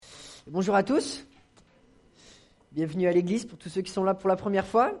Bonjour à tous, bienvenue à l'église pour tous ceux qui sont là pour la première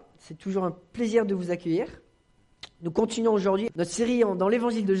fois. C'est toujours un plaisir de vous accueillir. Nous continuons aujourd'hui notre série dans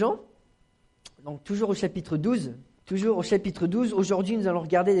l'évangile de Jean, donc toujours au chapitre 12. Aujourd'hui, nous allons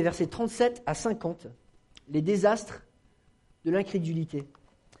regarder les versets 37 à 50, les désastres de l'incrédulité.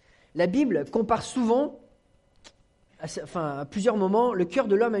 La Bible compare souvent, à plusieurs moments, le cœur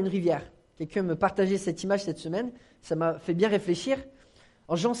de l'homme à une rivière. Quelqu'un me partageait cette image cette semaine, ça m'a fait bien réfléchir.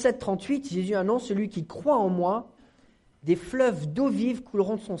 En Jean 7, 38, Jésus annonce « Celui qui croit en moi, des fleuves d'eau vive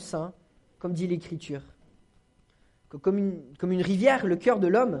couleront de son sein, comme dit l'Écriture. » Comme une rivière, le cœur de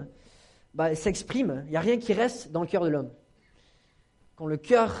l'homme s'exprime. Il n'y a rien qui reste dans le cœur de l'homme. Quand le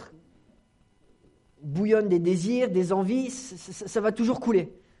cœur bouillonne des désirs, des envies, ça va toujours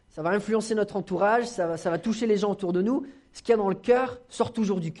couler. Ça va influencer notre entourage, ça va toucher les gens autour de nous. Ce qu'il y a dans le cœur sort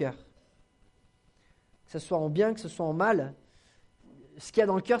toujours du cœur. Que ce soit en bien, que ce soit en mal, ce qu'il y a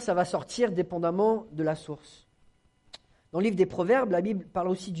dans le cœur, ça va sortir dépendamment de la source. Dans le livre des Proverbes, la Bible parle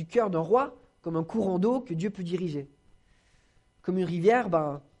aussi du cœur d'un roi comme un courant d'eau que Dieu peut diriger. Comme une rivière,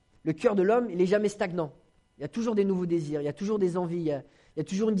 le cœur de l'homme, il n'est jamais stagnant. Il y a toujours des nouveaux désirs, il y a toujours des envies, il y a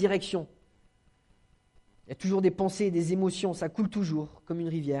toujours une direction. Il y a toujours des pensées, des émotions, ça coule toujours comme une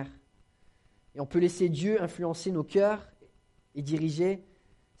rivière. Et on peut laisser Dieu influencer nos cœurs et diriger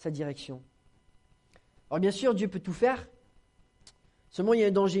sa direction. Alors bien sûr, Dieu peut tout faire. Seulement, il y a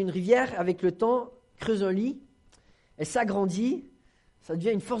un danger. Une rivière, avec le temps, creuse un lit, elle s'agrandit, ça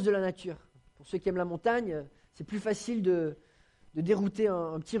devient une force de la nature. Pour ceux qui aiment la montagne, c'est plus facile de dérouter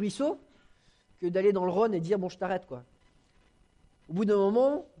un petit ruisseau que d'aller dans le Rhône et dire « bon, je t'arrête ». Au bout d'un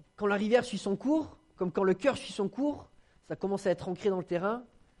moment, quand la rivière suit son cours, comme quand le cœur suit son cours, ça commence à être ancré dans le terrain,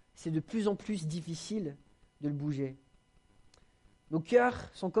 c'est de plus en plus difficile de le bouger. Nos cœurs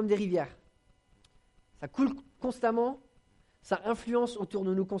sont comme des rivières. Ça coule constamment, ça influence autour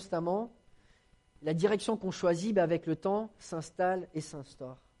de nous constamment. La direction qu'on choisit, avec le temps, s'installe et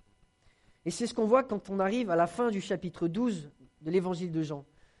s'instaure. Et c'est ce qu'on voit quand on arrive à la fin du chapitre 12 de l'évangile de Jean.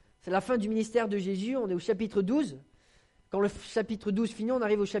 C'est la fin du ministère de Jésus, on est au chapitre 12. Quand le chapitre 12 finit, on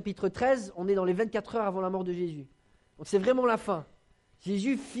arrive au chapitre 13, on est dans les 24 heures avant la mort de Jésus. Donc c'est vraiment la fin.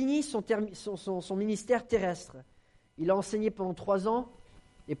 Jésus finit son ministère terrestre. Il a enseigné pendant 3 ans,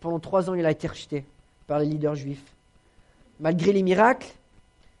 et pendant 3 ans, il a été rejeté par les leaders juifs. Malgré les miracles,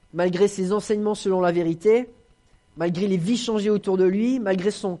 malgré ses enseignements selon la vérité, malgré les vies changées autour de lui,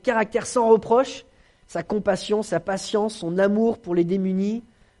 malgré son caractère sans reproche, sa compassion, sa patience, son amour pour les démunis,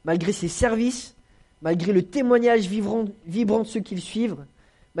 malgré ses services, malgré le témoignage vibrant de ceux qui le suivent,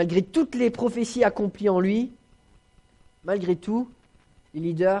 malgré toutes les prophéties accomplies en lui, malgré tout, les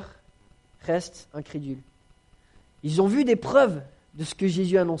leaders restent incrédules. Ils ont vu des preuves de ce que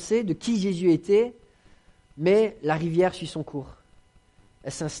Jésus annonçait, de qui Jésus était, mais la rivière suit son cours.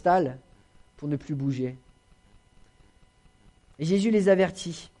 Elle s'installe pour ne plus bouger. Et Jésus les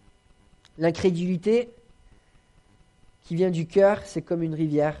avertit. L'incrédulité qui vient du cœur, c'est comme une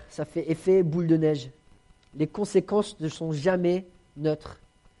rivière. Ça fait effet boule de neige. Les conséquences ne sont jamais neutres.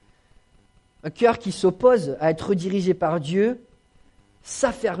 Un cœur qui s'oppose à être redirigé par Dieu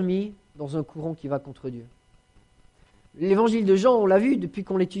s'affermit dans un courant qui va contre Dieu. L'évangile de Jean, on l'a vu, depuis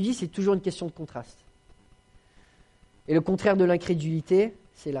qu'on l'étudie, c'est toujours une question de contraste. Et le contraire de l'incrédulité,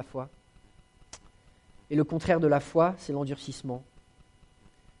 c'est la foi. Et le contraire de la foi, c'est l'endurcissement.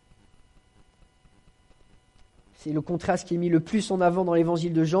 C'est le contraste qui est mis le plus en avant dans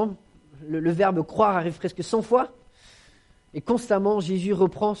l'évangile de Jean. Le verbe croire arrive presque 100 fois. Et constamment, Jésus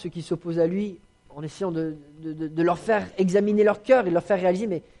reprend ceux qui s'opposent à lui en essayant de leur faire examiner leur cœur et de leur faire réaliser,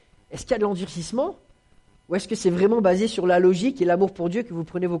 mais est-ce qu'il y a de l'endurcissement ? Ou est-ce que c'est vraiment basé sur la logique et l'amour pour Dieu que vous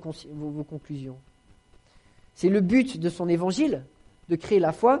prenez vos conclusions ? C'est le but de son évangile, de créer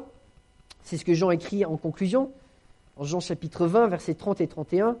la foi. C'est ce que Jean écrit en conclusion. En Jean chapitre 20, versets 30 et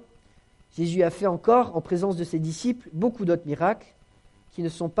 31, Jésus a fait encore, en présence de ses disciples, beaucoup d'autres miracles qui ne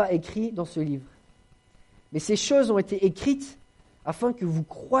sont pas écrits dans ce livre. Mais ces choses ont été écrites afin que vous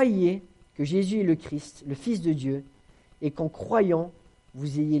croyiez que Jésus est le Christ, le Fils de Dieu, et qu'en croyant,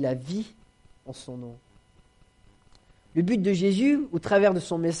 vous ayez la vie en son nom. Le but de Jésus, au travers de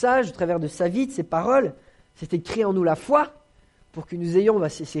son message, au travers de sa vie, de ses paroles, c'était de créer en nous la foi pour que nous ayons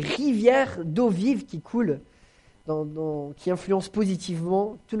ces rivières d'eau vive qui coulent, qui influencent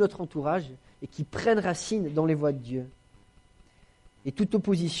positivement tout notre entourage et qui prennent racine dans les voies de Dieu. Et toute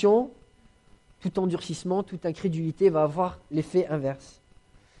opposition, tout endurcissement, toute incrédulité va avoir l'effet inverse.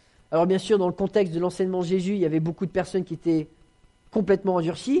 Alors bien sûr, dans le contexte de l'enseignement de Jésus, il y avait beaucoup de personnes qui étaient complètement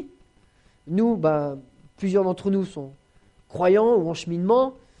endurcies. Nous, plusieurs d'entre nous sont croyants ou en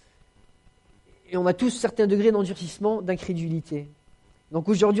cheminement, et on a tous certains degrés d'endurcissement, d'incrédulité. Donc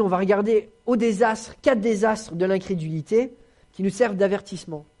aujourd'hui, on va regarder aux désastres, 4 désastres de l'incrédulité qui nous servent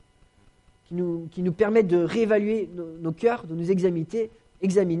d'avertissement, qui nous permettent de réévaluer nos cœurs, de nous examiner.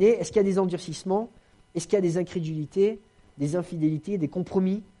 Est-ce qu'il y a des endurcissements? Est-ce qu'il y a des incrédulités, des infidélités, des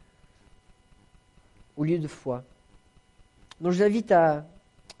compromis au lieu de foi? Donc je vous invite à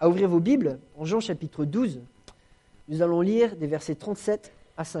ouvrir vos Bibles en Jean chapitre 12. Nous allons lire des versets 37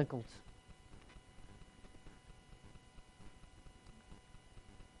 à 50.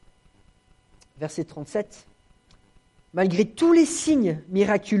 Verset 37. Malgré tous les signes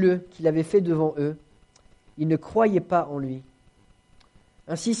miraculeux qu'il avait faits devant eux, ils ne croyaient pas en lui.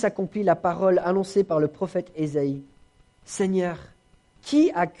 Ainsi s'accomplit la parole annoncée par le prophète Ésaïe. Seigneur,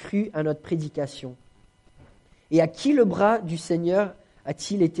 qui a cru à notre prédication? Et à qui le bras du Seigneur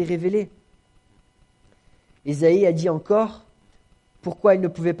a-t-il été révélé? Ésaïe a dit encore, pourquoi ils ne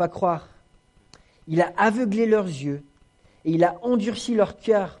pouvaient pas croire? Il a aveuglé leurs yeux et il a endurci leur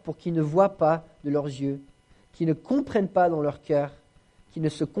cœur pour qu'ils ne voient pas de leurs yeux, qu'ils ne comprennent pas dans leur cœur, qu'ils ne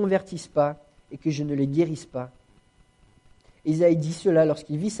se convertissent pas et que je ne les guérisse pas. Ésaïe dit cela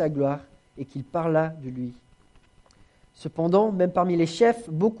lorsqu'il vit sa gloire et qu'il parla de lui. Cependant, même parmi les chefs,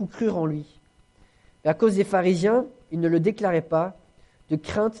 beaucoup crurent en lui. Mais à cause des pharisiens, ils ne le déclaraient pas, de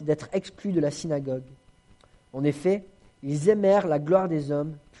crainte d'être exclus de la synagogue. En effet, ils aimèrent la gloire des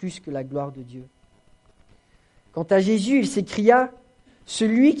hommes plus que la gloire de Dieu. Quant à Jésus, il s'écria, «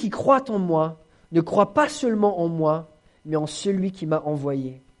 Celui qui croit en moi ne croit pas seulement en moi, mais en celui qui m'a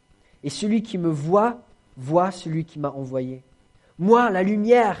envoyé. Et celui qui me voit, voit celui qui m'a envoyé. Moi, la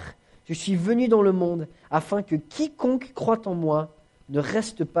lumière, je suis venu dans le monde, afin que quiconque croit en moi ne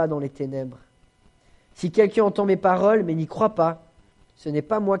reste pas dans les ténèbres. Si quelqu'un entend mes paroles, mais n'y croit pas, ce n'est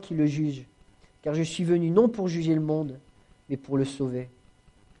pas moi qui le juge, car je suis venu non pour juger le monde, mais pour le sauver.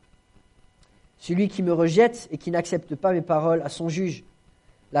 Celui qui me rejette et qui n'accepte pas mes paroles a son juge,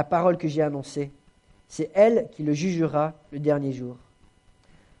 la parole que j'ai annoncée. C'est elle qui le jugera le dernier jour.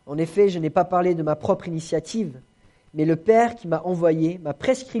 En effet, je n'ai pas parlé de ma propre initiative, mais le Père qui m'a envoyé m'a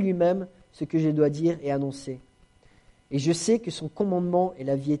prescrit lui-même ce que je dois dire et annoncer. Et je sais que son commandement est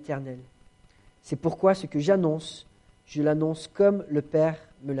la vie éternelle. C'est pourquoi ce que j'annonce, je l'annonce comme le Père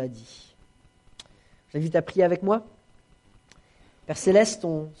me l'a dit. Je t'invite à prier avec moi. Père Céleste,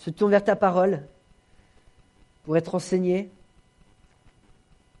 on se tourne vers ta parole pour être enseigné,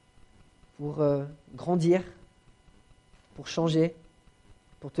 pour grandir, pour changer,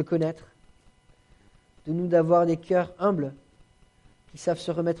 pour te connaître. De nous d'avoir des cœurs humbles qui savent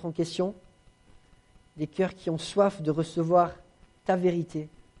se remettre en question, des cœurs qui ont soif de recevoir ta vérité.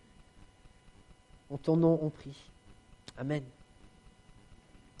 En ton nom, on prie. Amen.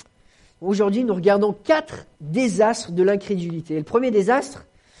 Aujourd'hui, nous regardons 4 désastres de l'incrédulité. Et le premier désastre,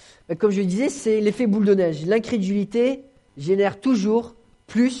 comme je le disais, c'est l'effet boule de neige. L'incrédulité génère toujours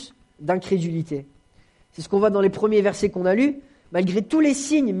plus d'incrédulité. C'est ce qu'on voit dans les premiers versets qu'on a lus. Malgré tous les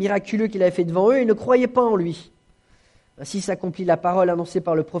signes miraculeux qu'il avait fait devant eux, ils ne croyaient pas en lui. Ainsi s'accomplit la parole annoncée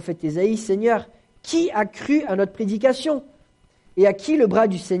par le prophète Ésaïe. Seigneur, qui a cru à notre prédication? Et à qui le bras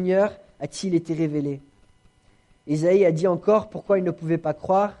du Seigneur a-t-il été révélé? Ésaïe a dit encore pourquoi ils ne pouvaient pas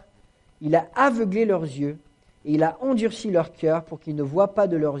croire. Il a aveuglé leurs yeux et il a endurci leur cœur pour qu'ils ne voient pas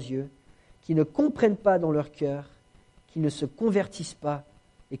de leurs yeux, qu'ils ne comprennent pas dans leur cœur, qu'ils ne se convertissent pas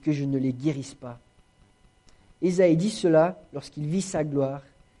et que je ne les guérisse pas. Ésaïe dit cela lorsqu'il vit sa gloire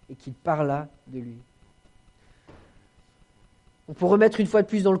et qu'il parla de lui. Pour remettre une fois de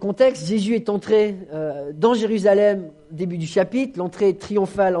plus dans le contexte, Jésus est entré dans Jérusalem au début du chapitre, l'entrée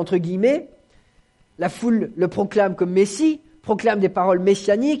triomphale entre guillemets. La foule le proclame comme Messie, proclame des paroles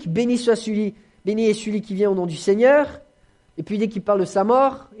messianiques, béni est celui qui vient au nom du Seigneur. Et puis dès qu'il parle de sa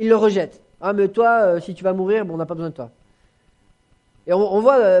mort, il le rejette. Ah mais toi, si tu vas mourir, on n'a pas besoin de toi. Et on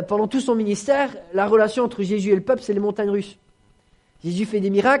voit pendant tout son ministère, la relation entre Jésus et le peuple, c'est les montagnes russes. Jésus fait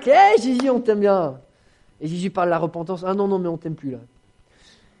des miracles, Jésus, on t'aime bien. Et Jésus parle de la repentance, ah non, mais on t'aime plus là.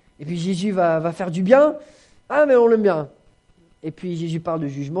 Et puis Jésus va faire du bien, ah mais on l'aime bien. Et puis Jésus parle de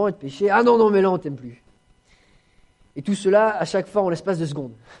jugement et de péché, ah non, mais là on t'aime plus. Et tout cela, à chaque fois, en l'espace de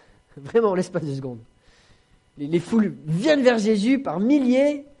secondes. Vraiment en l'espace de secondes. Les foules viennent vers Jésus par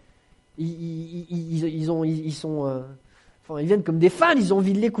milliers, ils viennent comme des fans, ils ont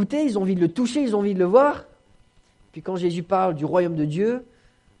envie de l'écouter, ils ont envie de le toucher, ils ont envie de le voir. Puis quand Jésus parle du royaume de Dieu,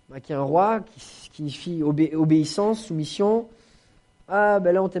 qui est un roi, qui signifie obéissance, soumission, là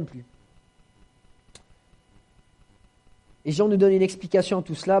on t'aime plus. Et Jean nous donne une explication à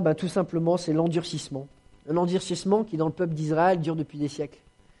tout cela, tout simplement c'est l'endurcissement. Un endurcissement qui dans le peuple d'Israël dure depuis des siècles.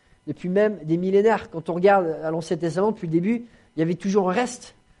 Depuis même des millénaires. Quand on regarde à l'Ancien Testament, depuis le début, il y avait toujours un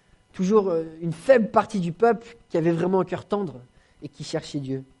reste, toujours une faible partie du peuple qui avait vraiment un cœur tendre, et qui cherchaient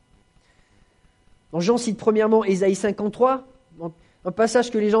Dieu. Donc Jean cite premièrement Ésaïe 53, un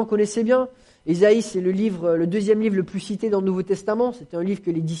passage que les gens connaissaient bien. Ésaïe, c'est le deuxième livre le plus cité dans le Nouveau Testament. C'était un livre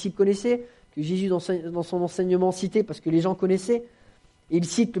que les disciples connaissaient, que Jésus dans son enseignement citait parce que les gens connaissaient. Et il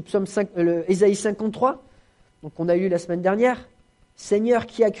cite Ésaïe 53, donc on a lu la semaine dernière. « Seigneur,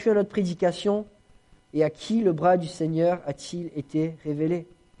 qui a cru à notre prédication et à qui le bras du Seigneur a-t-il été révélé ?»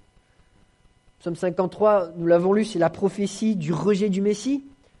 Psaume 53, nous l'avons lu, c'est la prophétie du rejet du Messie,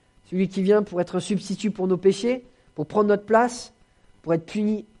 celui qui vient pour être un substitut pour nos péchés, pour prendre notre place, pour être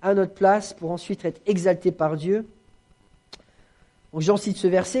puni à notre place, pour ensuite être exalté par Dieu. Donc Jean cite ce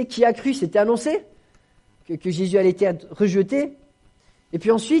verset, qui a cru, c'était annoncé que Jésus allait être rejeté. Et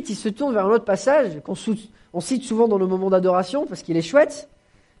puis ensuite, il se tourne vers un autre passage qu'on cite souvent dans nos moments d'adoration, parce qu'il est chouette,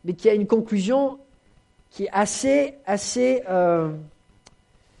 mais qui a une conclusion qui est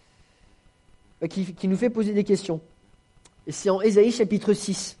qui nous fait poser des questions. Et c'est en Ésaïe chapitre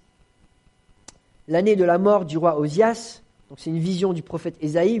 6. L'année de la mort du roi Osias, donc c'est une vision du prophète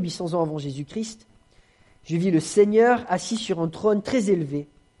Ésaïe, 800 ans avant Jésus-Christ. Je vis le Seigneur assis sur un trône très élevé,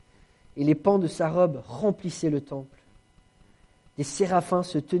 et les pans de sa robe remplissaient le temple. Des séraphins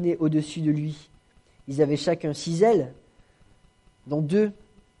se tenaient au-dessus de lui. Ils avaient chacun 6 ailes, dont deux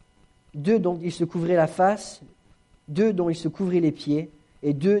dont ils se couvraient la face, 2 dont ils se couvraient les pieds,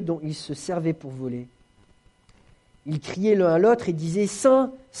 et 2 dont ils se servaient pour voler. Ils criaient l'un à l'autre et disaient «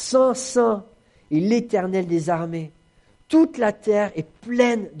 Saint, Saint, Saint, et l'Éternel des armées. Toute la terre est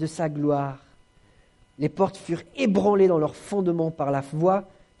pleine de sa gloire. » Les portes furent ébranlées dans leurs fondements par la voix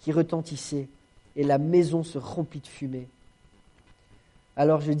qui retentissait, et la maison se remplit de fumée.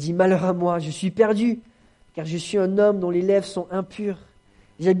 Alors je dis, malheur à moi, je suis perdu, car je suis un homme dont les lèvres sont impures.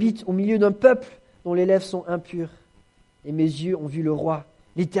 J'habite au milieu d'un peuple dont les lèvres sont impures. Et mes yeux ont vu le roi,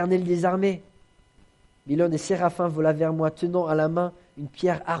 l'Éternel des armées. Mais l'un des séraphins vola vers moi, tenant à la main une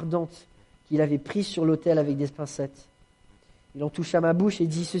pierre ardente qu'il avait prise sur l'autel avec des pincettes. Il en toucha ma bouche et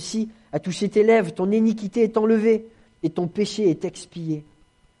dit, ceci a touché tes lèvres, ton iniquité est enlevée et ton péché est expié.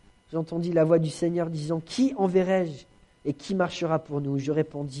 J'entendis la voix du Seigneur disant, qui enverrai-je et qui marchera pour nous? Je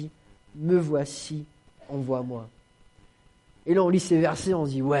répondis, me voici, envoie-moi. Et là on lit ces versets, on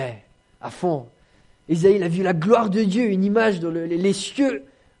se dit, ouais, à fond. Ésaïe il a vu la gloire de Dieu, une image dont les cieux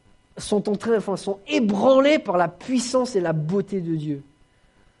sont ébranlés par la puissance et la beauté de Dieu.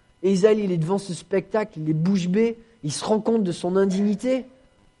 Et Ésaïe il est devant ce spectacle, il est bouche bée, il se rend compte de son indignité.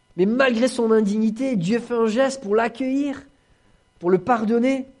 Mais malgré son indignité, Dieu fait un geste pour l'accueillir, pour le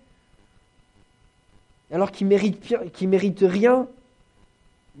pardonner. Alors qu'il mérite rien,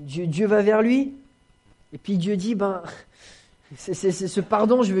 Dieu va vers lui. Et puis Dieu dit, c'est ce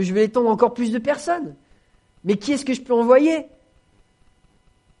pardon, je vais l'étendre à encore plus de personnes. Mais qui est-ce que je peux envoyer?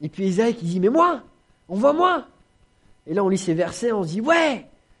 Et puis Ésaïe qui dit, mais moi, envoie-moi. Et là on lit ces versets, on se dit, ouais.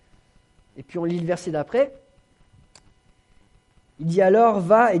 Et puis on lit le verset d'après. Il dit alors,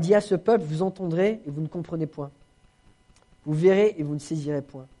 va et dis à ce peuple, vous entendrez et vous ne comprenez point. Vous verrez et vous ne saisirez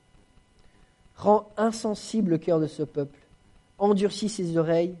point. Rends insensible le cœur de ce peuple, endurcis ses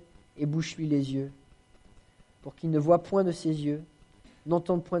oreilles et bouche-lui les yeux, pour qu'il ne voie point de ses yeux,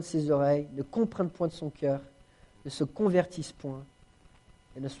 n'entende point de ses oreilles, ne comprenne point de son cœur, ne se convertisse point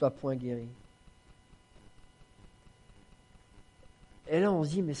et ne soit point guéri. Et là on se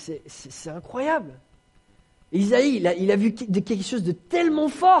dit, mais c'est incroyable. Et Isaïe, il a vu quelque chose de tellement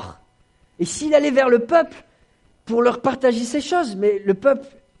fort. Et s'il allait vers le peuple pour leur partager ces choses, mais le peuple,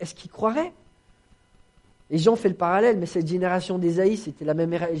 est-ce qu'il croirait? Et Jean fait le parallèle, mais cette génération d'Ésaïe, c'était la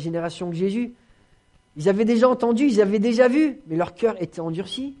même génération que Jésus. Ils avaient déjà entendu, ils avaient déjà vu, mais leur cœur était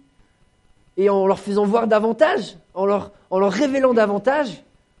endurci. Et en leur faisant voir davantage, en leur révélant davantage,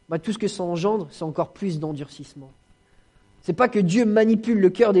 tout ce que ça engendre, c'est encore plus d'endurcissement. C'est pas que Dieu manipule le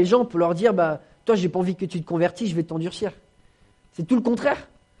cœur des gens pour leur dire, toi, j'ai pas envie que tu te convertis, je vais t'endurcir. C'est tout le contraire.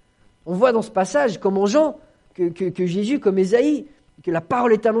 On voit dans ce passage, comme en Jean, que Jésus, comme Ésaïe, que la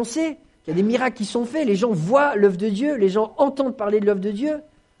parole est annoncée, qu'il y a des miracles qui sont faits, les gens voient l'œuvre de Dieu, les gens entendent parler de l'œuvre de Dieu,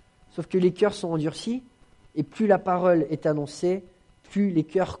 sauf que les cœurs sont endurcis, et plus la parole est annoncée, plus les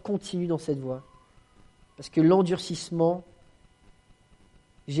cœurs continuent dans cette voie. Parce que l'endurcissement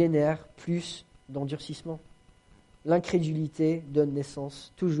génère plus d'endurcissement. L'incrédulité donne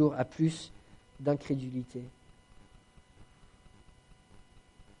naissance toujours à plus d'incrédulité.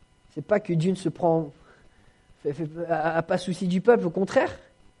 C'est pas que Dieu ne se a pas souci du peuple, au contraire.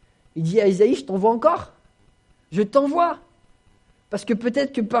 Il dit à Ésaïe, je t'envoie encore. Je t'envoie. Parce que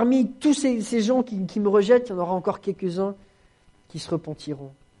peut-être que parmi tous ces gens qui me rejettent, il y en aura encore quelques-uns qui se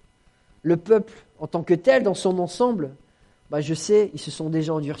repentiront. Le peuple, en tant que tel, dans son ensemble, je sais, ils se sont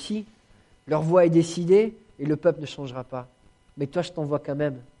déjà endurcis. Leur voix est décidée et le peuple ne changera pas. Mais toi, je t'envoie quand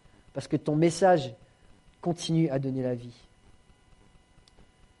même, parce que ton message continue à donner la vie.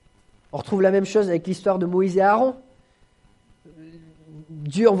 On retrouve la même chose avec l'histoire de Moïse et Aaron.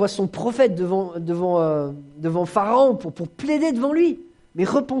 Dieu envoie son prophète devant Pharaon pour plaider devant lui. Mais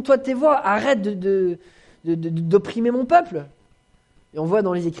repens-toi de tes voies, arrête d'opprimer mon peuple. Et on voit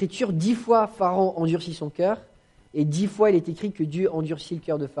dans les Écritures, 10 fois Pharaon endurcit son cœur, et 10 fois il est écrit que Dieu endurcit le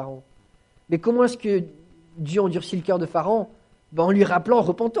cœur de Pharaon. Mais comment est-ce que Dieu endurcit le cœur de Pharaon? En lui rappelant,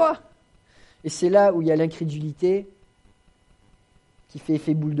 repens-toi. Et c'est là où il y a l'incrédulité qui fait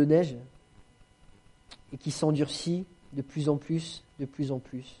effet boule de neige et qui s'endurcit de plus en plus, de plus en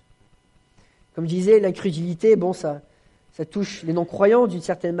plus. Comme je disais, l'incrédulité, ça touche les non-croyants d'une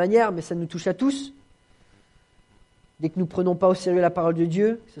certaine manière, mais ça nous touche à tous. Dès que nous ne prenons pas au sérieux la parole de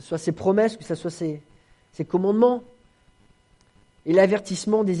Dieu, que ce soit ses promesses, que ce soit ses commandements. Et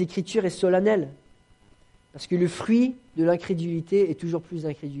l'avertissement des Écritures est solennel. Parce que le fruit de l'incrédulité est toujours plus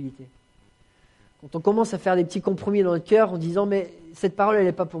d'incrédulité. Quand on commence à faire des petits compromis dans notre cœur en disant « mais cette parole, elle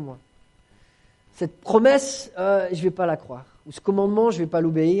n'est pas pour moi. Cette promesse, je ne vais pas la croire. Ou ce commandement, je ne vais pas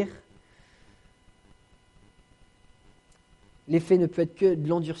l'obéir. » L'effet ne peut être que de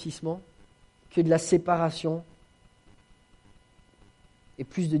l'endurcissement, que de la séparation et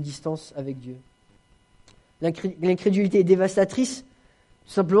plus de distance avec Dieu. L'incrédulité est dévastatrice,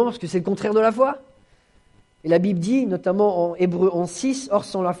 tout simplement parce que c'est le contraire de la foi. Et la Bible dit, notamment en Hébreux 11:6, « Or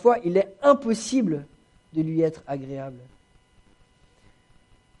sans la foi, il est impossible de lui être agréable. »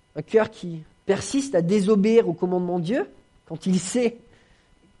 Un cœur qui persiste à désobéir au commandement de Dieu, quand il sait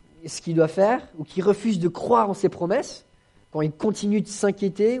ce qu'il doit faire, ou qui refuse de croire en ses promesses, quand il continue de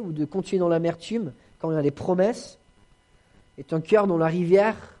s'inquiéter ou de continuer dans l'amertume, quand il y a des promesses, est un cœur dont la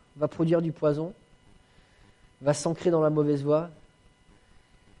rivière va produire du poison, va s'ancrer dans la mauvaise voie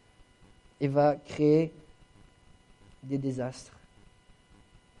et va créer des désastres.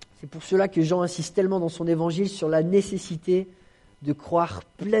 C'est pour cela que Jean insiste tellement dans son évangile sur la nécessité de croire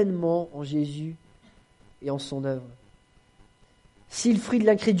pleinement en Jésus et en son œuvre. Si le fruit de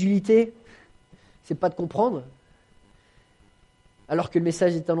l'incrédulité, c'est pas de comprendre, alors que le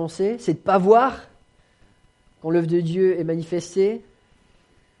message est annoncé, c'est de ne pas voir quand l'œuvre de Dieu est manifestée,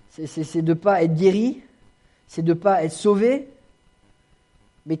 c'est de ne pas être guéri, c'est de ne pas être sauvé.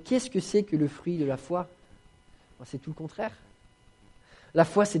 Mais qu'est-ce que c'est que le fruit de la foi? C'est tout le contraire. La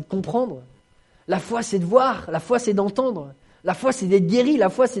foi, c'est de comprendre. La foi, c'est de voir. La foi, c'est d'entendre. La foi, c'est d'être guéri.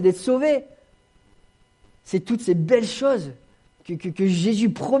 La foi, c'est d'être sauvé. C'est toutes ces belles choses que Jésus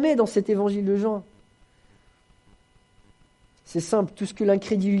promet dans cet évangile de Jean. C'est simple. Tout ce que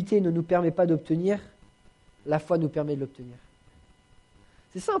l'incrédulité ne nous permet pas d'obtenir, la foi nous permet de l'obtenir.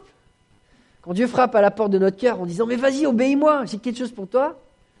 C'est simple. Quand Dieu frappe à la porte de notre cœur en disant « Mais vas-y, obéis-moi, j'ai quelque chose pour toi »,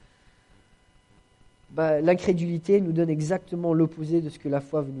 l'incrédulité nous donne exactement l'opposé de ce que la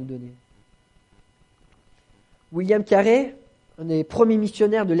foi veut nous donner. William Carey, un des premiers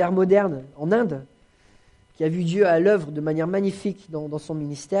missionnaires de l'ère moderne en Inde, qui a vu Dieu à l'œuvre de manière magnifique dans son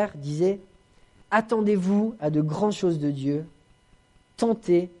ministère, disait « Attendez-vous à de grandes choses de Dieu,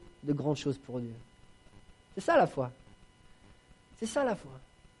 tentez de grandes choses pour Dieu. » C'est ça la foi. C'est ça la foi.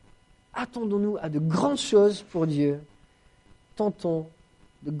 Attendons-nous à de grandes choses pour Dieu, tentons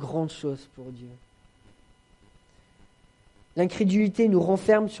de grandes choses pour Dieu. L'incrédulité nous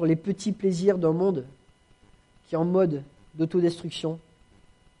renferme sur les petits plaisirs d'un monde qui est en mode d'autodestruction.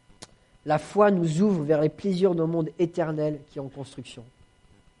 La foi nous ouvre vers les plaisirs d'un monde éternel qui est en construction.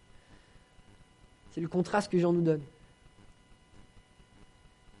 C'est le contraste que Jean nous donne.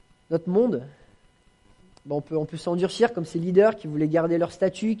 Notre monde, on peut s'endurcir comme ces leaders qui voulaient garder leur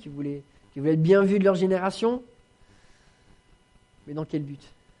statut, qui voulaient être bien vus de leur génération. Mais dans quel but?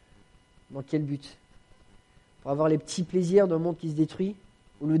 Dans quel but? Pour avoir les petits plaisirs d'un monde qui se détruit,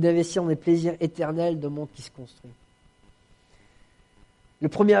 au lieu d'investir dans les plaisirs éternels d'un monde qui se construit. Le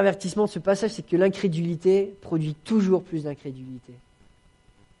premier avertissement de ce passage, c'est que l'incrédulité produit toujours plus d'incrédulité.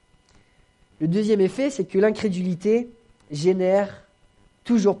 Le deuxième effet, c'est que l'incrédulité génère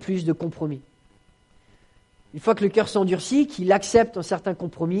toujours plus de compromis. Une fois que le cœur s'endurcit, qu'il accepte un certain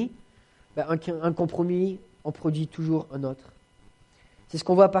compromis, un compromis en produit toujours un autre. C'est ce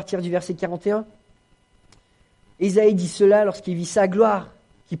qu'on voit à partir du verset 41. Ésaïe dit cela lorsqu'il vit sa gloire,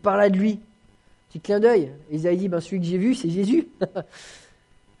 qui parla de lui. Petit clin d'œil. Ésaïe dit, celui que j'ai vu, c'est Jésus.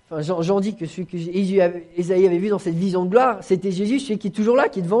 Jean dit que celui que Ésaïe avait vu dans cette vision de gloire, c'était Jésus, celui qui est toujours là,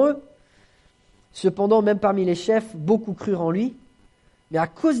 qui est devant eux. Cependant, même parmi les chefs, beaucoup crurent en lui, mais à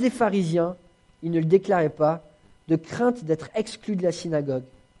cause des pharisiens, ils ne le déclaraient pas, de crainte d'être exclus de la synagogue.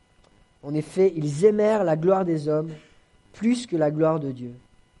 En effet, ils aimèrent la gloire des hommes plus que la gloire de Dieu.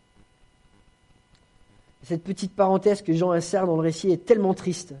 Cette petite parenthèse que Jean insère dans le récit est tellement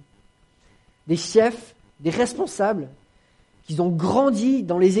triste. Des chefs, des responsables, qui ont grandi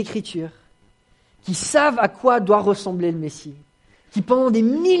dans les Écritures, qui savent à quoi doit ressembler le Messie, qui pendant des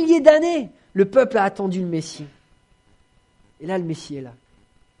milliers d'années, le peuple a attendu le Messie. Et là, le Messie est là.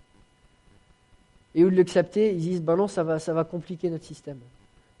 Et au lieu de l'accepter, ils disent, non, ça va compliquer notre système.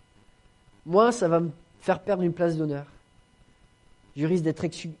 Moi, ça va me faire perdre une place d'honneur. Je risque d'être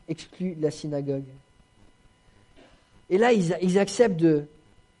exclu de la synagogue. Et là, ils acceptent de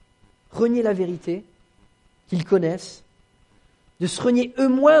renier la vérité qu'ils connaissent, de se renier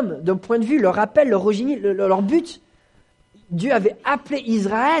eux-mêmes d'un point de vue, leur appel, leur origine, leur but. Dieu avait appelé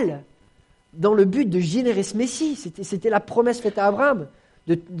Israël dans le but de générer ce Messie. C'était la promesse faite à Abraham.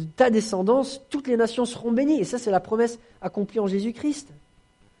 De ta descendance, toutes les nations seront bénies. Et ça, c'est la promesse accomplie en Jésus-Christ.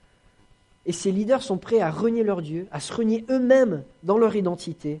 Et ces leaders sont prêts à renier leur Dieu, à se renier eux-mêmes dans leur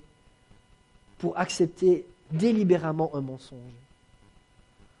identité pour accepter délibérément un mensonge.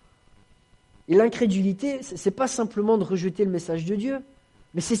 Et l'incrédulité, ce n'est pas simplement de rejeter le message de Dieu,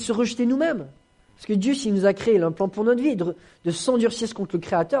 mais c'est de se rejeter nous-mêmes. Parce que Dieu, s'il nous a créé, il a un plan pour notre vie, de s'endurcir contre le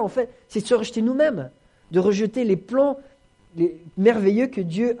Créateur, en fait, c'est de se rejeter nous-mêmes, de rejeter les plans merveilleux que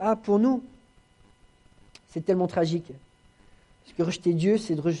Dieu a pour nous. C'est tellement tragique. Parce que rejeter Dieu,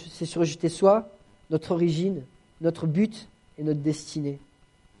 c'est se rejeter soi, notre origine, notre but et notre destinée.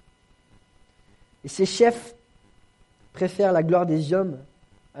 Et ces chefs préfèrent la gloire des hommes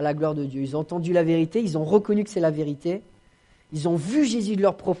à la gloire de Dieu. Ils ont entendu la vérité, ils ont reconnu que c'est la vérité, ils ont vu Jésus de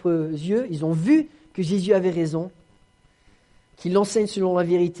leurs propres yeux, ils ont vu que Jésus avait raison, qu'il enseigne selon la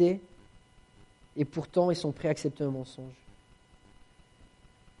vérité, et pourtant ils sont prêts à accepter un mensonge.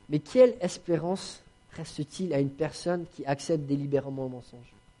 Mais quelle espérance reste-t-il à une personne qui accepte délibérément un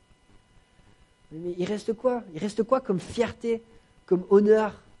mensonge? Mais il reste quoi? Il reste quoi comme fierté, comme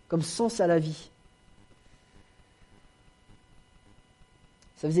honneur, comme sens à la vie?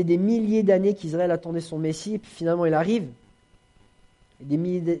 Ça faisait des milliers d'années qu'Israël attendait son Messie, et puis finalement il arrive. Et des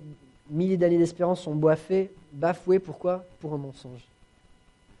milliers d'années d'espérance sont bafouées, pourquoi? Pour un mensonge.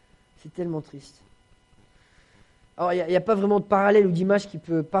 C'est tellement triste. Alors il n'y a pas vraiment de parallèle ou d'image qui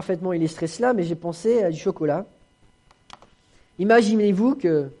peut parfaitement illustrer cela, mais j'ai pensé à du chocolat. Imaginez-vous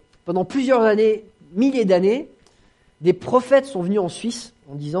que pendant plusieurs années, milliers d'années, des prophètes sont venus en Suisse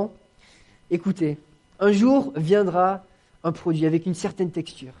en disant « Écoutez, un jour viendra un produit avec une certaine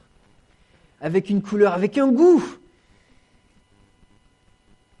texture, avec une couleur, avec un goût,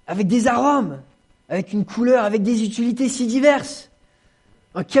 avec des arômes, avec une couleur, avec des utilités si diverses.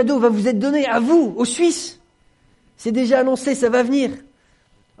 Un cadeau va vous être donné à vous, aux Suisses. C'est déjà annoncé, ça va venir. »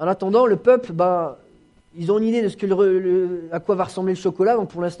 En attendant, le peuple, ils ont une idée de à quoi va ressembler le chocolat. Donc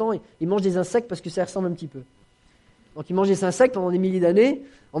pour l'instant, ils mangent des insectes parce que ça ressemble un petit peu. Donc ils mangent des insectes pendant des milliers d'années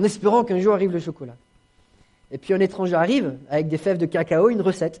en espérant qu'un jour arrive le chocolat. Et puis un étranger arrive avec des fèves de cacao, une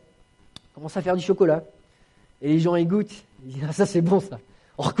recette. Il commence à faire du chocolat. Et les gens y goûtent. Ils disent « Ah, ça c'est bon ça.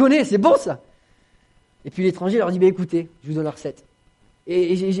 On reconnaît, c'est bon ça. » Et puis l'étranger leur dit « Écoutez, je vous donne la recette.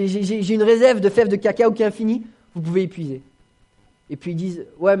 Et j'ai une réserve de fèves de cacao qui est infinie. Vous pouvez épuiser. » Et puis ils disent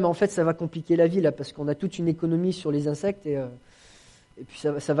 « Ouais, mais en fait ça va compliquer la vie là parce qu'on a toute une économie sur les insectes et puis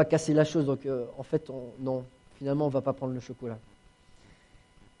ça va casser la chose. Donc en fait, non, finalement on ne va pas prendre le chocolat. »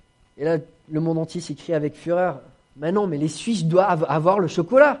 Et là, le monde entier s'écrie avec fureur. Mais non, mais les Suisses doivent avoir le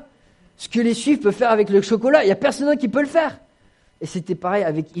chocolat. Ce que les Juifs peuvent faire avec le chocolat, il n'y a personne qui peut le faire. Et c'était pareil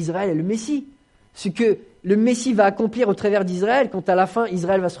avec Israël et le Messie. Ce que le Messie va accomplir au travers d'Israël, quand à la fin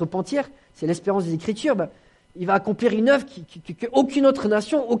Israël va se repentir, c'est l'espérance des Écritures, il va accomplir une œuvre qu'aucune autre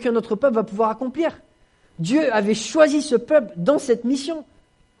nation, aucun autre peuple va pouvoir accomplir. Dieu avait choisi ce peuple dans cette mission.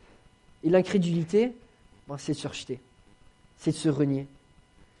 Et l'incrédulité, c'est de se rejeter, c'est de se renier.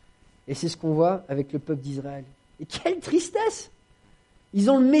 Et c'est ce qu'on voit avec le peuple d'Israël. Et quelle tristesse! Ils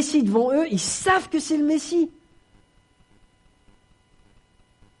ont le Messie devant eux, ils savent que c'est le Messie.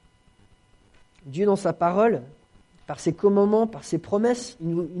 Dieu, dans sa parole, par ses commandements, par ses promesses,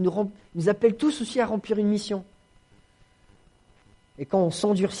 il nous appelle tous aussi à remplir une mission. Et quand on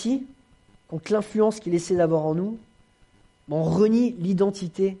s'endurcit contre l'influence qu'il essaie d'avoir en nous, on renie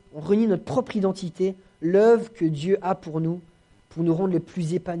l'identité, on renie notre propre identité, l'œuvre que Dieu a pour nous rendre les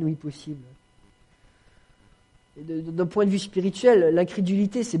plus épanouis possibles. Et d'un point de vue spirituel,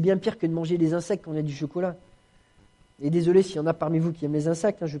 l'incrédulité, c'est bien pire que de manger des insectes quand on a du chocolat. Et désolé s'il y en a parmi vous qui aiment les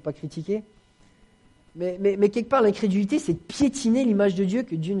insectes, je ne veux pas critiquer. Mais quelque part, l'incrédulité, c'est de piétiner l'image de Dieu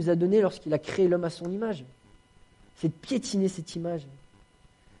que Dieu nous a donnée lorsqu'il a créé l'homme à son image. C'est de piétiner cette image.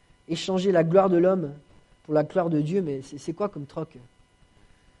 Échanger la gloire de l'homme pour la gloire de Dieu, mais c'est quoi comme troc?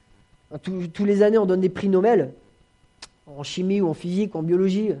 Tous les années, on donne des prix Nobel, en chimie ou en physique ou en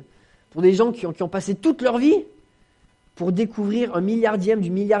biologie. pour des gens qui ont passé toute leur vie pour découvrir un milliardième du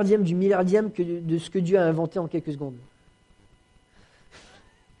milliardième du milliardième de ce que Dieu a inventé en quelques secondes.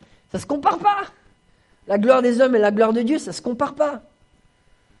 Ça ne se compare pas. La gloire des hommes et la gloire de Dieu, ça ne se compare pas.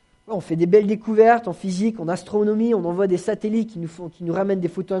 On fait des belles découvertes en physique, en astronomie, on envoie des satellites qui nous ramènent des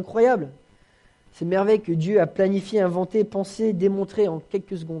photos incroyables. C'est merveille que Dieu a planifié, inventé, pensé, démontré en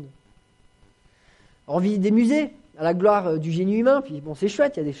quelques secondes. On visite des musées, à la gloire du génie humain, puis bon, c'est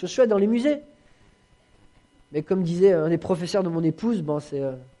chouette, il y a des choses chouettes dans les musées. Mais comme disait un des professeurs de mon épouse,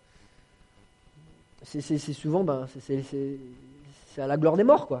 c'est souvent c'est à la gloire des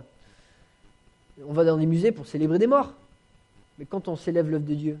morts, quoi. On va dans des musées pour célébrer des morts. Mais quand on célèbre l'œuvre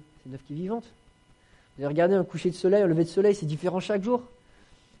de Dieu, c'est une œuvre qui est vivante. Vous avez regardé un coucher de soleil, un lever de soleil, c'est différent chaque jour.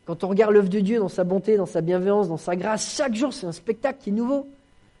 Quand on regarde l'œuvre de Dieu dans sa bonté, dans sa bienveillance, dans sa grâce, chaque jour, c'est un spectacle qui est nouveau.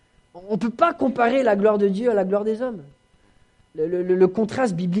 On ne peut pas comparer la gloire de Dieu à la gloire des hommes. Le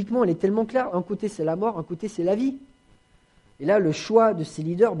contraste, bibliquement, il est tellement clair. Un côté, c'est la mort, un côté, c'est la vie. Et là, le choix de ces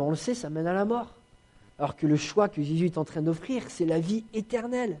leaders, on le sait, ça mène à la mort. Alors que le choix que Jésus est en train d'offrir, c'est la vie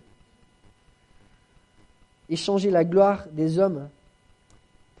éternelle. Échanger la gloire des hommes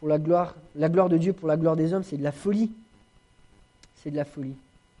pour la gloire de Dieu pour la gloire des hommes, c'est de la folie. C'est de la folie.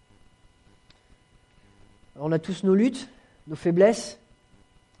 Alors, on a tous nos luttes, nos faiblesses,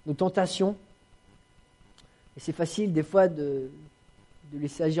 nos tentations. Et c'est facile des fois de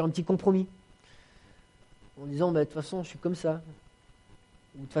laisser agir un petit compromis. En disant, de toute façon, je suis comme ça.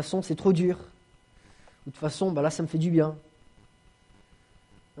 Ou de toute façon, c'est trop dur. Ou de toute façon, là, ça me fait du bien.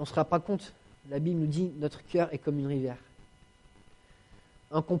 Et on ne se rend pas compte. La Bible nous dit, notre cœur est comme une rivière.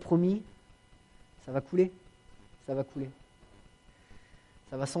 Un compromis, ça va couler. Ça va couler.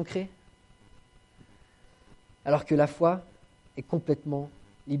 Ça va s'ancrer. Alors que la foi est complètement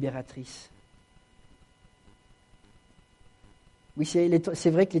libératrice. Oui, c'est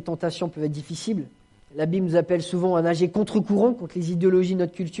vrai que les tentations peuvent être difficiles. La Bible nous appelle souvent à nager contre-courant contre les idéologies de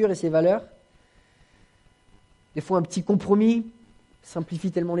notre culture et ses valeurs. Des fois, un petit compromis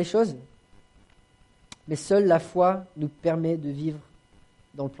simplifie tellement les choses. Mais seule la foi nous permet de vivre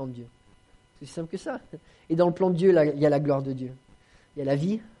dans le plan de Dieu. C'est aussi simple que ça. Et dans le plan de Dieu, il y a la gloire de Dieu. Il y a la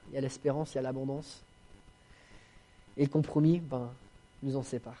vie, il y a l'espérance, il y a l'abondance. Et le compromis, nous en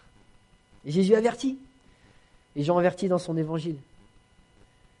sépare. Et Jésus avertit. Et Jean avertit dans son évangile.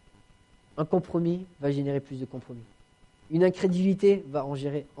 Un compromis va générer plus de compromis. Une incrédulité va en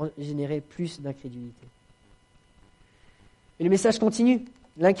générer plus d'incrédulité. Et le message continue.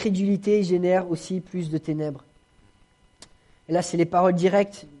 L'incrédulité génère aussi plus de ténèbres. Et là, c'est les paroles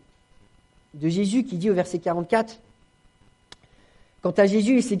directes de Jésus qui dit au verset 44. Quant à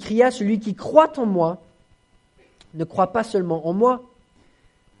Jésus, il s'écria, celui qui croit en moi, ne croit pas seulement en moi,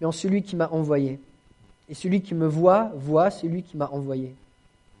 mais en celui qui m'a envoyé. Et celui qui me voit, voit celui qui m'a envoyé.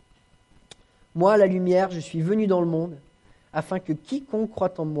 Moi, la lumière, je suis venu dans le monde, afin que quiconque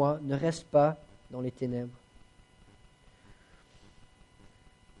croit en moi ne reste pas dans les ténèbres.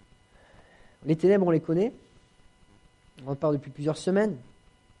 Les ténèbres, on les connaît. On en parle depuis plusieurs semaines.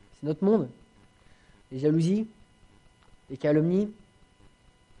 C'est notre monde. Les jalousies, les calomnies,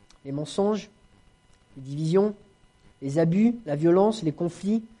 les mensonges, les divisions, les abus, la violence, les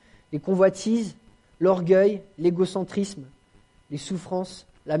conflits, les convoitises, l'orgueil, l'égocentrisme, les souffrances,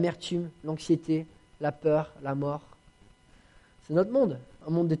 l'amertume, l'anxiété, la peur, la mort. C'est notre monde, un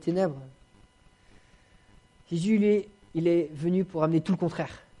monde de ténèbres. Jésus, il est venu pour amener tout le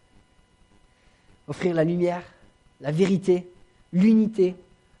contraire. Offrir la lumière, la vérité, l'unité,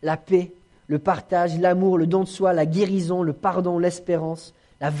 la paix, le partage, l'amour, le don de soi, la guérison, le pardon, l'espérance,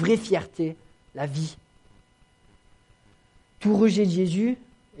 la vraie fierté, la vie. Tout rejet de Jésus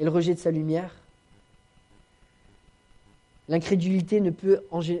et le rejet de sa lumière. L'incrédulité ne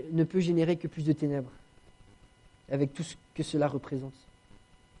peut générer que plus de ténèbres, avec tout ce que cela représente.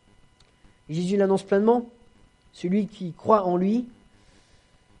 Et Jésus l'annonce pleinement. Celui qui croit en lui,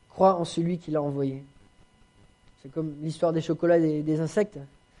 croit en celui qui l'a envoyé. C'est comme l'histoire des chocolats et des insectes.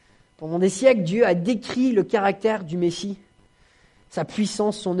 Pendant des siècles, Dieu a décrit le caractère du Messie, sa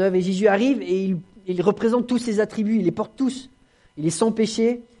puissance, son œuvre. Et Jésus arrive et il représente tous ses attributs, il les porte tous. Il est sans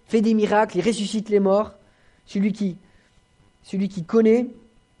péché, fait des miracles, il ressuscite les morts. Celui qui connaît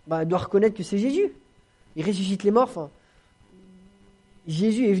doit reconnaître que c'est Jésus. Il ressuscite les morts.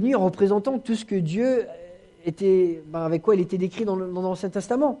 Jésus est venu en représentant tout ce que Dieu était, avec quoi il était décrit dans l'Ancien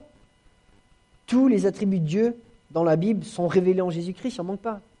Testament. Tous les attributs de Dieu dans la Bible sont révélés en Jésus-Christ, il n'en manque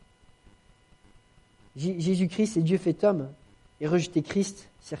pas. Jésus-Christ est Dieu fait homme, et rejeter Christ,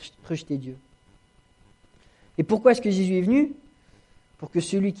 c'est rejeter Dieu. Et pourquoi est-ce que Jésus est venu ? Pour que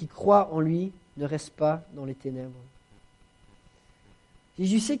celui qui croit en lui ne reste pas dans les ténèbres. Et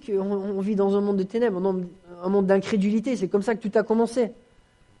je sais qu'on vit dans un monde de ténèbres, un monde d'incrédulité. C'est comme ça que tout a commencé.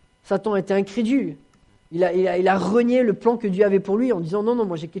 Satan était incrédule. Il a renié le plan que Dieu avait pour lui en disant non,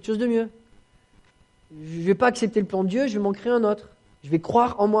 moi j'ai quelque chose de mieux. Je ne vais pas accepter le plan de Dieu, je vais m'en créer un autre. Je vais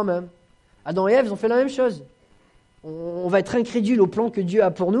croire en moi-même. Adam et Ève, ils ont fait la même chose. On va être incrédule au plan que Dieu a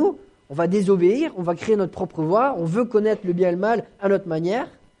pour nous. On va désobéir, on va créer notre propre voie. On veut connaître le bien et le mal à notre manière.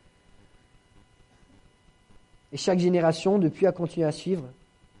 Et chaque génération, depuis, a continué à suivre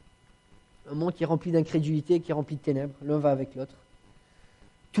un monde qui est rempli d'incrédulité, qui est rempli de ténèbres. L'un va avec l'autre.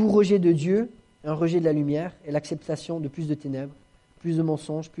 Tout rejet de Dieu, un rejet de la lumière et l'acceptation de plus de ténèbres, plus de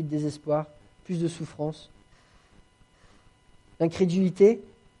mensonges, plus de désespoir, plus de souffrance. L'incrédulité,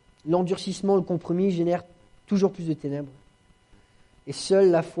 l'endurcissement, le compromis génèrent toujours plus de ténèbres. Et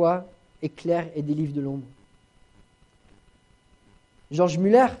seule la foi éclaire et délivre de l'ombre. Georges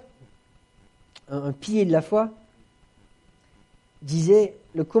Muller, un pilier de la foi, disait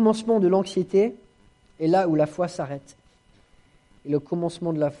 « Le commencement de l'anxiété est là où la foi s'arrête. Et le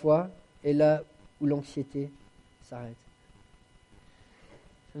commencement de la foi est là où l'anxiété s'arrête. »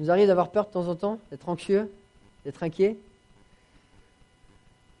 Ça nous arrive d'avoir peur de temps en temps, d'être anxieux, d'être inquiet.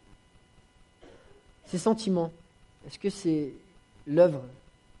 Ces sentiments, est-ce que c'est l'œuvre,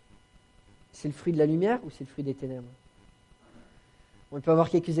 c'est le fruit de la lumière ou c'est le fruit des ténèbres? On peut avoir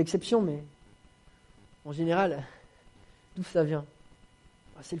quelques exceptions, mais en général, d'où ça vient?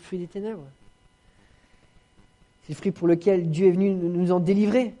 C'est le fruit des ténèbres. C'est le fruit pour lequel Dieu est venu nous en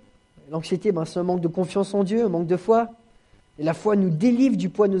délivrer. L'anxiété, c'est un manque de confiance en Dieu, un manque de foi. Et la foi nous délivre du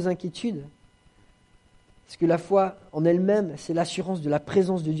poids de nos inquiétudes. Parce que la foi en elle-même, c'est l'assurance de la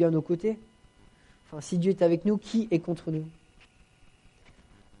présence de Dieu à nos côtés. Enfin, si Dieu est avec nous, qui est contre nous?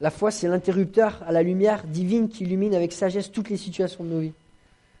 La foi, c'est l'interrupteur à la lumière divine qui illumine avec sagesse toutes les situations de nos vies.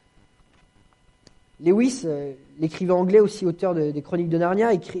 Lewis, l'écrivain anglais, aussi auteur des Chroniques de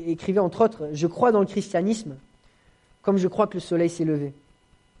Narnia, écrivait entre autres « Je crois dans le christianisme comme je crois que le soleil s'est levé.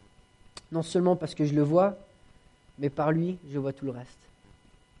 Non seulement parce que je le vois, mais par lui, je vois tout le reste. »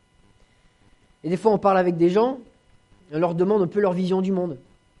 Et des fois, on parle avec des gens, on leur demande un peu leur vision du monde.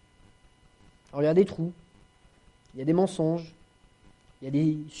 Alors, il y a des trous, il y a des mensonges, il y a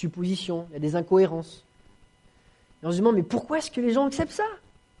des suppositions, il y a des incohérences. Et on se demande, mais pourquoi est-ce que les gens acceptent ça?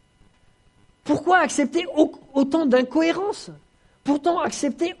 Pourquoi accepter autant d'incohérences? Pourtant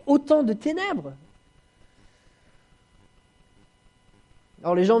accepter autant de ténèbres?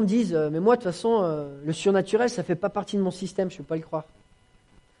 Alors les gens me disent, mais moi de toute façon, le surnaturel, ça ne fait pas partie de mon système, je ne peux pas le croire.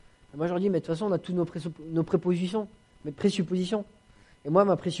 Et moi je leur dis, mais de toute façon, on a toutes nos présuppositions. Et moi,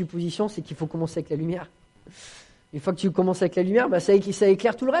 ma présupposition, c'est qu'il faut commencer avec la lumière. Une fois que tu commences avec la lumière, ça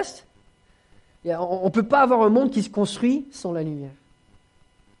éclaire tout le reste. On ne peut pas avoir un monde qui se construit sans la lumière.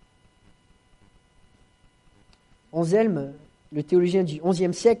 Anselme, le théologien du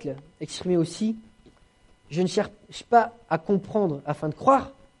XIe siècle, exprimait aussi « Je ne cherche pas à comprendre afin de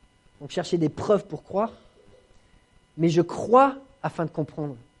croire, donc chercher des preuves pour croire, mais je crois afin de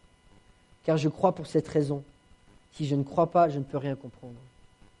comprendre, car je crois pour cette raison. Si je ne crois pas, je ne peux rien comprendre. »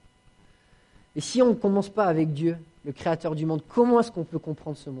 Et si on ne commence pas avec Dieu, le Créateur du monde, comment est-ce qu'on peut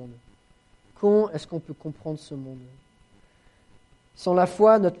comprendre ce monde? Comment est-ce qu'on peut comprendre ce monde? Sans la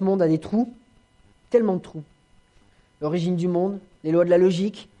foi, notre monde a des trous, tellement de trous. L'origine du monde, les lois de la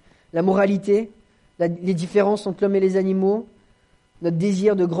logique, la moralité, les différences entre l'homme et les animaux, notre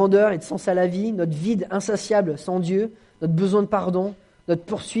désir de grandeur et de sens à la vie, notre vide insatiable sans Dieu, notre besoin de pardon, notre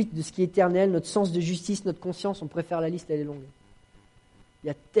poursuite de ce qui est éternel, notre sens de justice, notre conscience, on préfère la liste, elle est longue. Il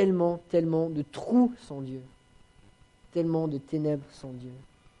y a tellement de trous sans Dieu, tellement de ténèbres sans Dieu.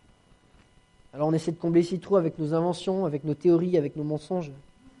 Alors on essaie de combler ces trous avec nos inventions, avec nos théories, avec nos mensonges.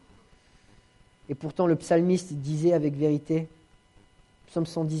 Et pourtant, le psalmiste disait avec vérité, psaume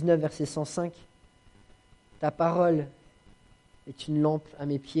 119, verset 105, « Ta parole est une lampe à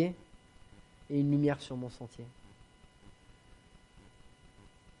mes pieds et une lumière sur mon sentier. »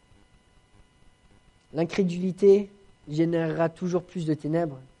 L'incrédulité générera toujours plus de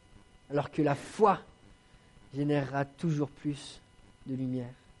ténèbres, alors que la foi générera toujours plus de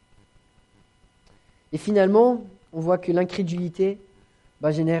lumière. Et finalement, on voit que l'incrédulité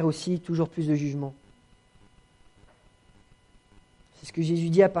génère aussi toujours plus de jugement. C'est ce que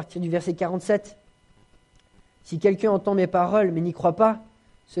Jésus dit à partir du verset 47. « Si quelqu'un entend mes paroles mais n'y croit pas,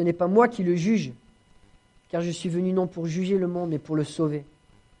 ce n'est pas moi qui le juge, car je suis venu non pour juger le monde, mais pour le sauver.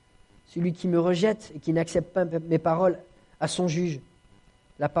 Celui qui me rejette et qui n'accepte pas mes paroles a son juge,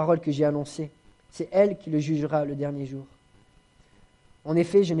 la parole que j'ai annoncée. C'est elle qui le jugera le dernier jour. En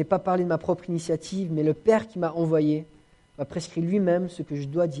effet, je n'ai pas parlé de ma propre initiative, mais le Père qui m'a envoyé m'a prescrit lui-même ce que je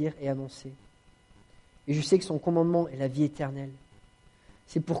dois dire et annoncer. Et je sais que son commandement est la vie éternelle.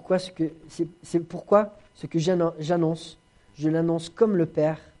 C'est pourquoi ce que j'annonce, je l'annonce comme le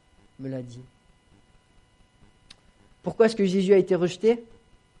Père me l'a dit. Pourquoi est-ce que Jésus a été rejeté?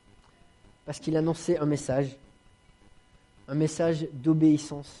 Parce qu'il annonçait un message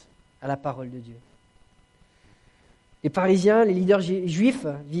d'obéissance à la parole de Dieu. Les pharisiens, les leaders juifs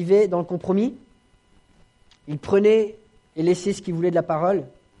vivaient dans le compromis. Ils prenaient et laissaient ce qu'ils voulaient de la parole.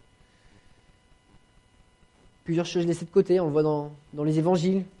 Plusieurs choses laissées de côté, on le voit dans les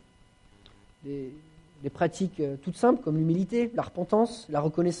évangiles. Des pratiques toutes simples comme l'humilité, la repentance, la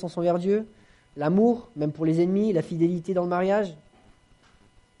reconnaissance envers Dieu, l'amour, même pour les ennemis, la fidélité dans le mariage.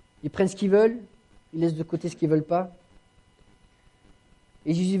 Ils prennent ce qu'ils veulent, ils laissent de côté ce qu'ils ne veulent pas.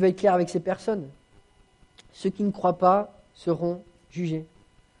 Et Jésus va être clair avec ces personnes. Ceux qui ne croient pas seront jugés.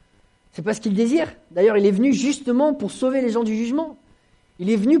 C'est pas ce qu'il désire. D'ailleurs, il est venu justement pour sauver les gens du jugement. Il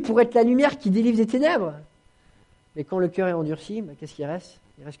est venu pour être la lumière qui délivre des ténèbres. Mais quand le cœur est endurci, qu'est-ce qu'il reste?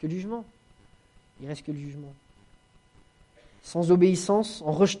 Il reste que le jugement. Il reste que le jugement. Sans obéissance,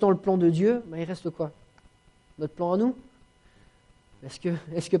 en rejetant le plan de Dieu, il reste quoi? Notre plan à nous?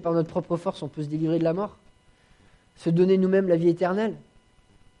 Est-ce que par notre propre force, on peut se délivrer de la mort? Se donner nous-mêmes la vie éternelle?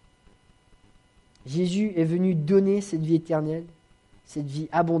 Jésus est venu donner cette vie éternelle, cette vie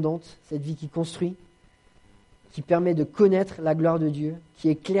abondante, cette vie qui construit, qui permet de connaître la gloire de Dieu, qui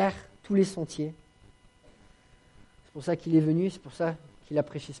éclaire tous les sentiers. C'est pour ça qu'il est venu, c'est pour ça qu'il a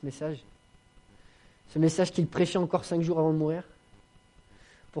prêché ce message. Ce message qu'il prêchait encore 5 jours avant de mourir.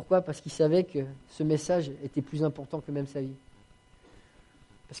 Pourquoi? Parce qu'il savait que ce message était plus important que même sa vie.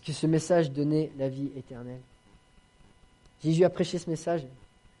 Parce que ce message donnait la vie éternelle. Jésus a prêché ce message,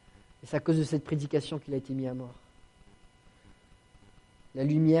 et c'est à cause de cette prédication qu'il a été mis à mort. La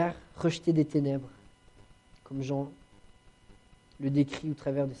lumière rejetée des ténèbres, comme Jean le décrit au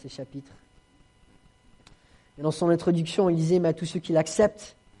travers de ces chapitres. Et dans son introduction, il disait, mais à tous ceux qui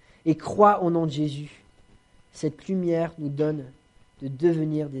l'acceptent et croient au nom de Jésus, cette lumière nous donne de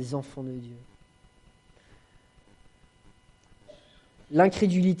devenir des enfants de Dieu.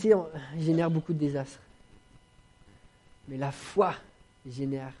 L'incrédulité génère beaucoup de désastres. Mais la foi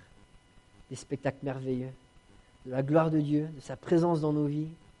génère des spectacles merveilleux, de la gloire de Dieu, de sa présence dans nos vies,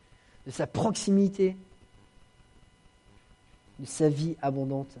 de sa proximité, de sa vie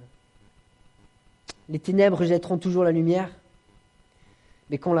abondante. Les ténèbres rejetteront toujours la lumière,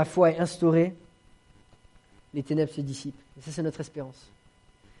 mais quand la foi est instaurée, les ténèbres se dissipent. Et ça, c'est notre espérance.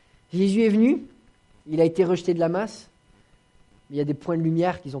 Jésus est venu, il a été rejeté de la masse, mais il y a des points de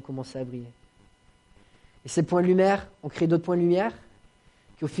lumière qui ont commencé à briller. Et ces points de lumière ont créé d'autres points de lumière,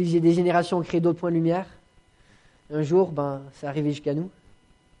 qui au fil des générations ont créé d'autres points de lumière. Et un jour, c'est arrivé jusqu'à nous.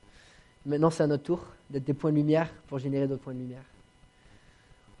 Maintenant, c'est à notre tour d'être des points de lumière pour générer d'autres points de lumière.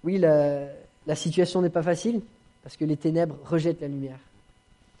 Oui, la situation n'est pas facile, parce que les ténèbres rejettent la lumière.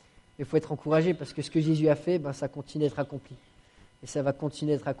 Mais il faut être encouragé, parce que ce que Jésus a fait, ça continue d'être accompli. Et ça va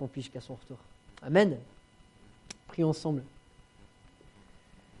continuer d'être accompli jusqu'à son retour. Amen. Prions ensemble.